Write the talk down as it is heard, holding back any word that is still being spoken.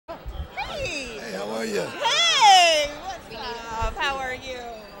are you? Hey, what's up? How are you?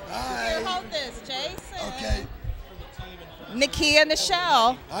 Hi. Here, hold this, Jason. Okay. Nikki and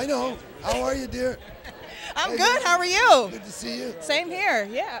Nichelle. I know. How are you, dear? I'm Hey, good. man. How are you? Good to see you. Same here.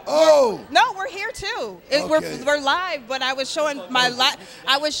 Yeah. Oh. No, we're here too. Okay. We're live, but I was showing my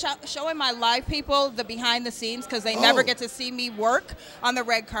showing my live people the behind the scenes because they never get to see me work on the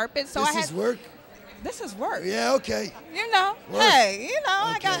red carpet. So This is work? This is work. Yeah, okay. You know, Work. hey, you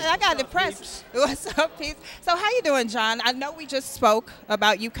know, Okay. I got depressed. What's up, peeps? So how you doing, Jon? I know we just spoke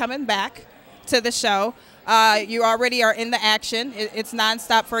about you coming back to the show. You already are in the action. It's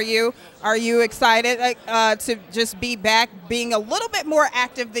nonstop for you. Are you excited to just be back, being a little bit more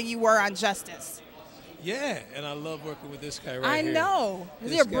active than you were on Justice? Yeah, and I love working with this guy right I here. know. He's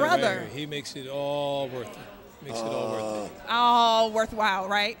This your guy right brother. here, he makes it all worth it. Makes it all worth it. All worthwhile,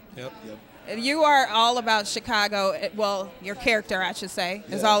 right? Yep. You are all about Chicago. Well, your character, I should say,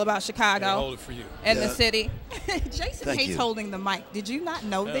 is all about Chicago. I'll hold it for you. And Yeah. the city. Jason Thank hates you. holding the mic. Did you not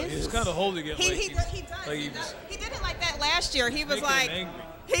know this? He's kind of holding it He like does. like He he does. was He did it like that last year. He was making like, him angry.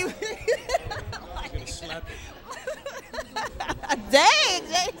 he. He's going to slap it. Dang,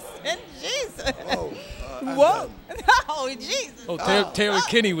 Jason, Jesus. Oh, I'm Whoa. done. No, Jesus. Oh, Taylor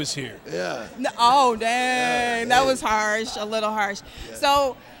Kinney was here. Yeah. No, oh, dang. That yeah. was harsh, a little harsh.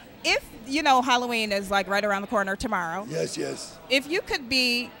 So, if, you know, Halloween is like right around the corner tomorrow. Yes, yes. If you could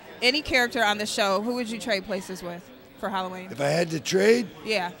be any character on the show, who would you trade places with for Halloween? If I had to trade,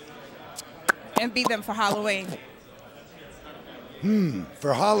 Yeah. And be them for Halloween.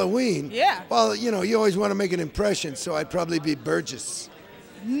 for Halloween, Yeah. well, you know, you always want to make an impression, so I'd probably be Burgess.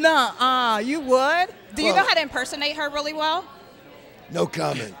 Nuh-uh, you would? Do you know Well- how to impersonate her really well? No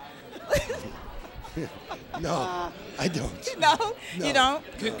comment. No, I don't. No, No. you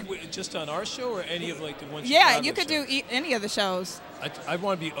don't? Just on our show or any of like the ones? Yeah, Chicago you could shows? do any of the shows. I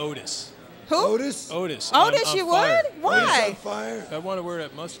want to be Otis. Who? Otis? Otis. Otis, on you fire. would? Why? Otis on fire? I want to wear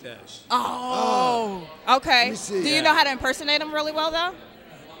that mustache. Oh, okay. Let me see. Do you Yeah. know how to impersonate him really well, though?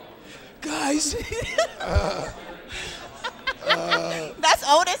 Guys. That's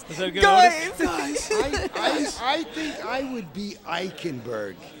Otis. Is that a good Guys. I think I would be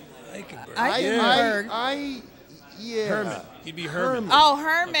Eichenberg. Eichenberg. Yeah. Herman. He'd be Herman. Oh,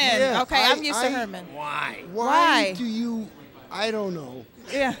 Herman. Yeah, Okay, I'm used to I- Herman. Why? Why Why? do you? I don't know.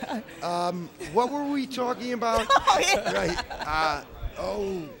 Yeah. What were we talking about? Oh, yeah. Right.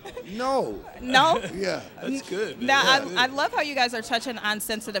 Oh, no. No? Yeah. That's good. Man. Now, That's I good. love how you guys are touching on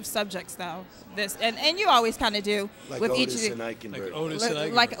sensitive subjects, though. And you always kind of do Like with Otis each and of Eichenberg. Like Otis and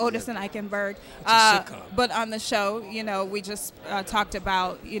Eichenberg. like Otis and Eichenberg. a sitcom. But on the show, you know, we just talked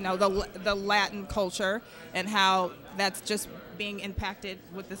about, you know, the Latin culture and how that's just being impacted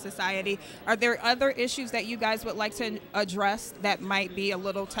with the society. Are there other issues that you guys would like to address that might be a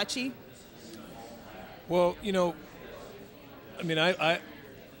little touchy? Well, you know, I mean, I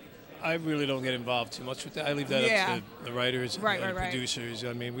really don't get involved too much with that. I leave that Yeah. up to the writers and, Right, and right, right. producers.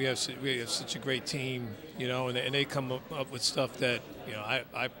 I mean, we have such a great team, you know, and they come up with stuff that, you know,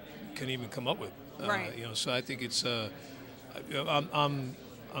 I couldn't even come up with. Right. You know, so I think it's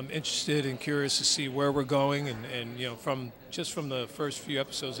I'm interested and curious to see where we're going, and you know, from the first few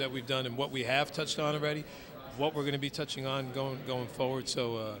episodes that we've done and what we have touched on already, what we're going to be touching on going forward.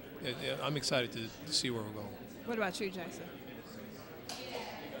 So I'm excited to see where we're going. What about you, Jason?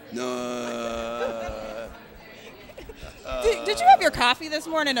 No. Did you have your coffee this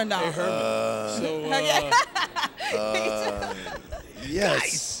morning or no? Hey, Herman. So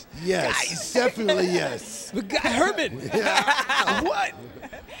Yes. Yes. Definitely yes. but Herman. What?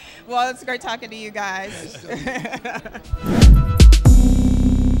 Well, it's great talking to you guys. So-